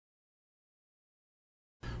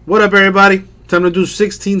What up, everybody? Time to do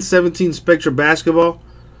 16-17 Spectra Basketball.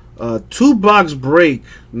 2-box break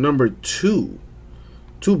number 2.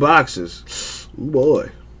 2 boxes. Ooh, boy.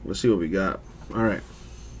 Let's see what we got. All right.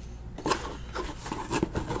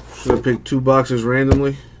 Just gonna pick 2 boxes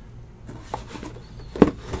randomly.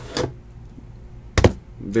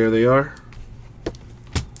 There they are.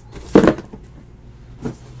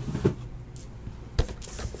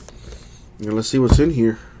 And let's see what's in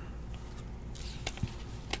here.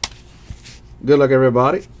 Good luck,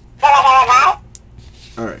 everybody.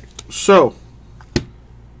 Alright, so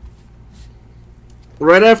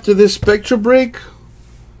right after this Spectra break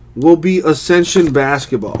will be Ascension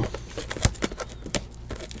Basketball.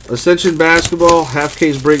 Ascension Basketball, half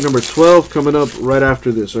case break number 12 coming up right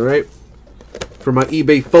after this, alright? For my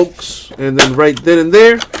eBay folks. And then right then and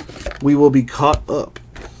there, we will be caught up.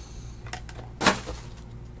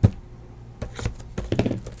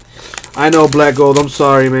 I know, Black Gold, I'm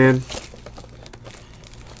sorry, man.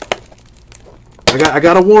 I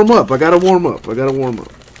gotta warm up. I gotta warm up.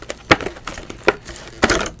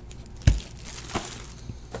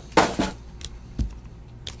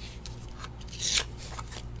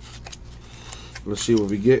 Let's see what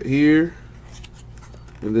we get here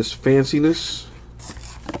in this fanciness.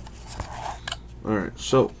 Alright,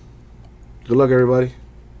 so good luck, everybody.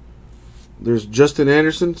 There's Justin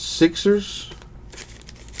Anderson, Sixers.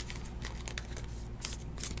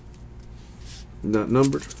 Not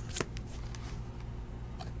numbered.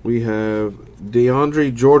 We have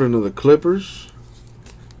DeAndre Jordan of the Clippers.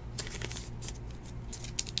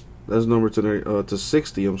 That's numbered to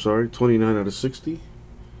 60. I'm sorry, 29 out of 60.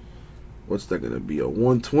 What's that gonna be? A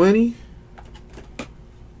 120?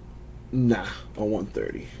 Nah, a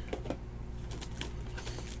 130.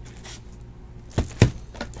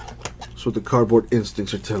 That's what the cardboard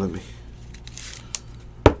instincts are telling me.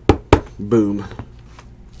 Boom.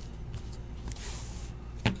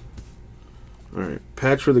 Alright,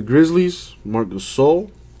 patch for the Grizzlies, Marc Gasol.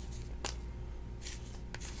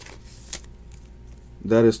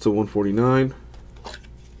 That is to 149.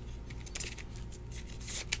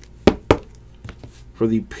 For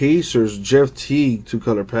the Pacers, Jeff Teague,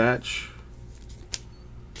 2-color patch.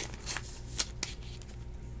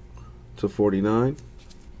 To 49.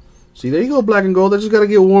 See, there you go, Black and Gold. I just got to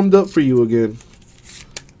get warmed up for you again.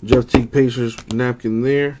 Jeff Teague, Pacers napkin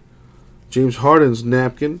there. James Harden's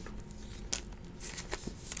napkin.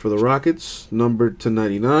 For the Rockets, numbered to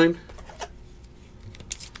 99.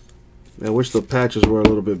 I wish the patches were a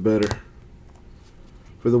little bit better.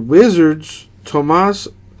 For the Wizards, Tomas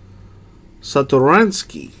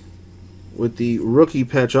Satoransky with the rookie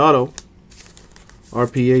patch auto.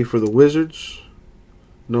 RPA for the Wizards,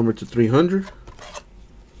 numbered to 300.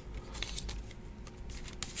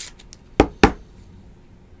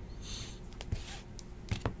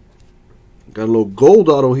 Got a little gold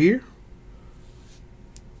auto here.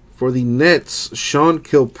 For the Nets, Sean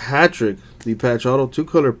Kilpatrick, the patch auto,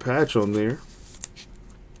 2-color patch on there.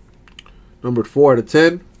 Numbered 4 out of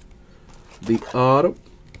 10. The auto.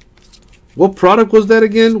 What product was that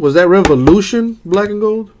again? Was that Revolution, Black and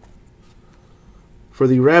Gold? For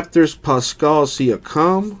the Raptors, Pascal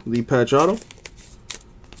Siakam, the patch auto.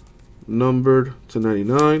 Numbered to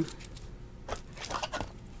 99.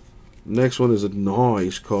 Next one is a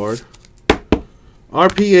nice card.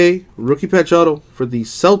 RPA, rookie patch auto for the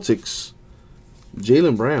Celtics,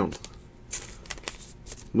 Jaylen Brown.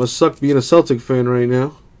 Must suck being a Celtic fan right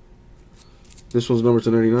now. This one's numbered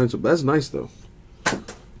to 99, so that's nice, though.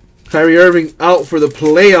 Kyrie Irving out for the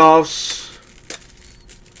playoffs.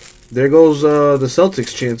 There goes the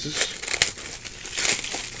Celtics' chances.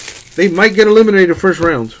 They might get eliminated first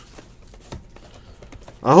round.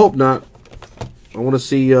 I hope not. I want to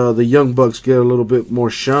see the Young Bucks get a little bit more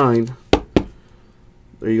shine.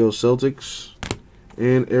 There you go, Celtics.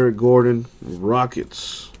 And Eric Gordon,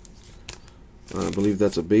 Rockets. I believe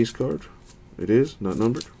that's a base card. It is, not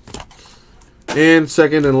numbered. And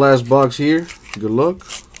second and last box here. Good luck.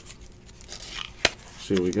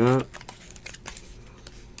 See what we got.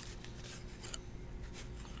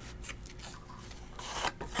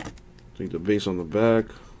 Take the base on the back.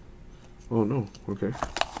 Oh, no. Okay.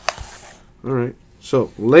 All right.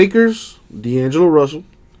 So, Lakers, D'Angelo Russell.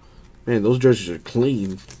 Man, those jerseys are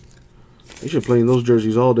clean. They should play in those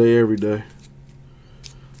jerseys all day, every day.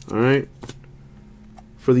 All right.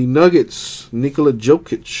 For the Nuggets, Nikola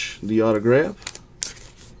Jokic, the autograph.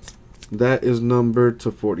 That is numbered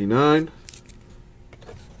to 49.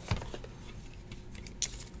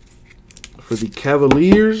 For the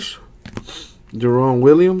Cavaliers, Deron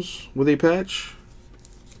Williams with a patch.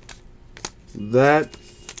 That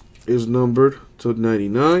is numbered to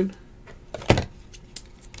 99.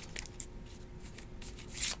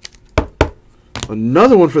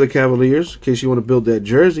 Another one for the Cavaliers, in case you want to build that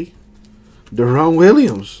jersey. Deron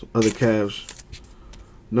Williams of the Cavs.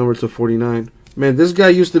 Number to 49. Man, this guy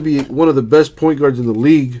used to be one of the best point guards in the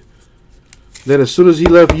league. Then as soon as he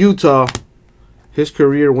left Utah, his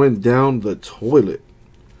career went down the toilet.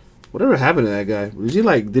 Whatever happened to that guy? Was he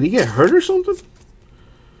like, did he get hurt or something?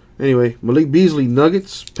 Anyway, Malik Beasley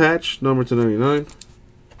Nuggets patch, number to 99.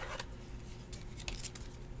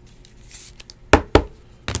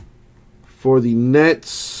 For the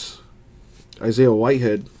Nets, Isaiah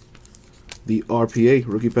Whitehead, the RPA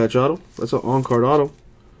rookie patch auto. That's an on-card auto.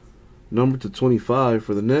 Number to 25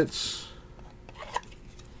 for the Nets.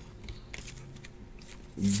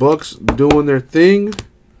 Bucks doing their thing.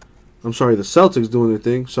 I'm sorry, the Celtics doing their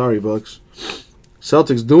thing. Sorry, Bucks.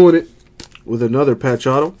 Celtics doing it with another patch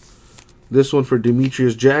auto. This one for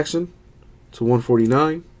Demetrius Jackson to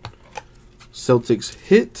 149. Celtics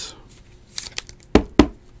hit.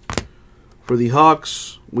 For the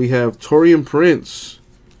Hawks, we have Taurean Prince,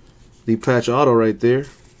 the patch auto right there.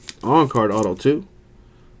 On-card auto too.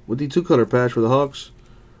 With the 2-color patch for the Hawks.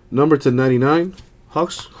 Number to 99.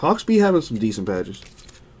 Hawks be having some decent patches.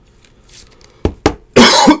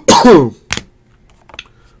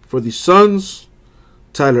 For the Suns,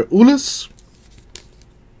 Tyler Ulis.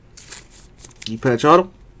 The patch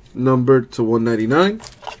auto. Numbered to 199.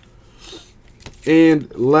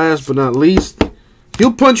 And last but not least,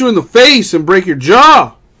 he'll punch you in the face and break your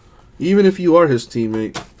jaw, even if you are his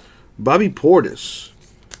teammate. Bobby Portis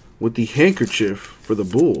with the handkerchief for the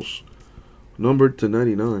Bulls, numbered to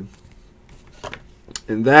 99.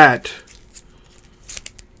 And that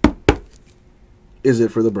is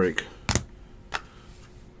it for the break.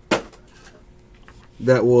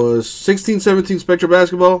 That was 16-17 Spectra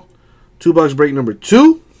Basketball, 2-box break number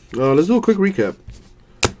 2. Let's do a quick recap.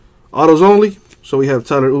 Autos only. So we have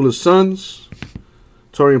Tyler Ulis Suns,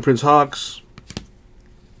 Taurean Prince Hawks,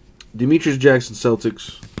 Demetrius Jackson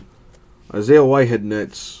Celtics, Isaiah Whitehead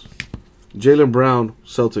Nets, Jaylen Brown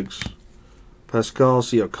Celtics, Pascal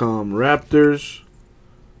Siakam Raptors,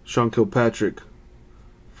 Sean Kilpatrick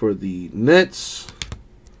for the Nets,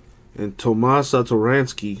 and Tomas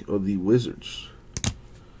Satoransky of the Wizards.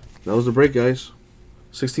 That was the break, guys.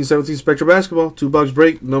 16-17 Spectra Basketball, 2-box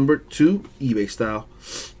break, number 2, eBay style.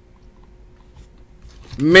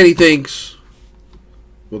 Many thanks.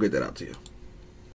 We'll get that out to you.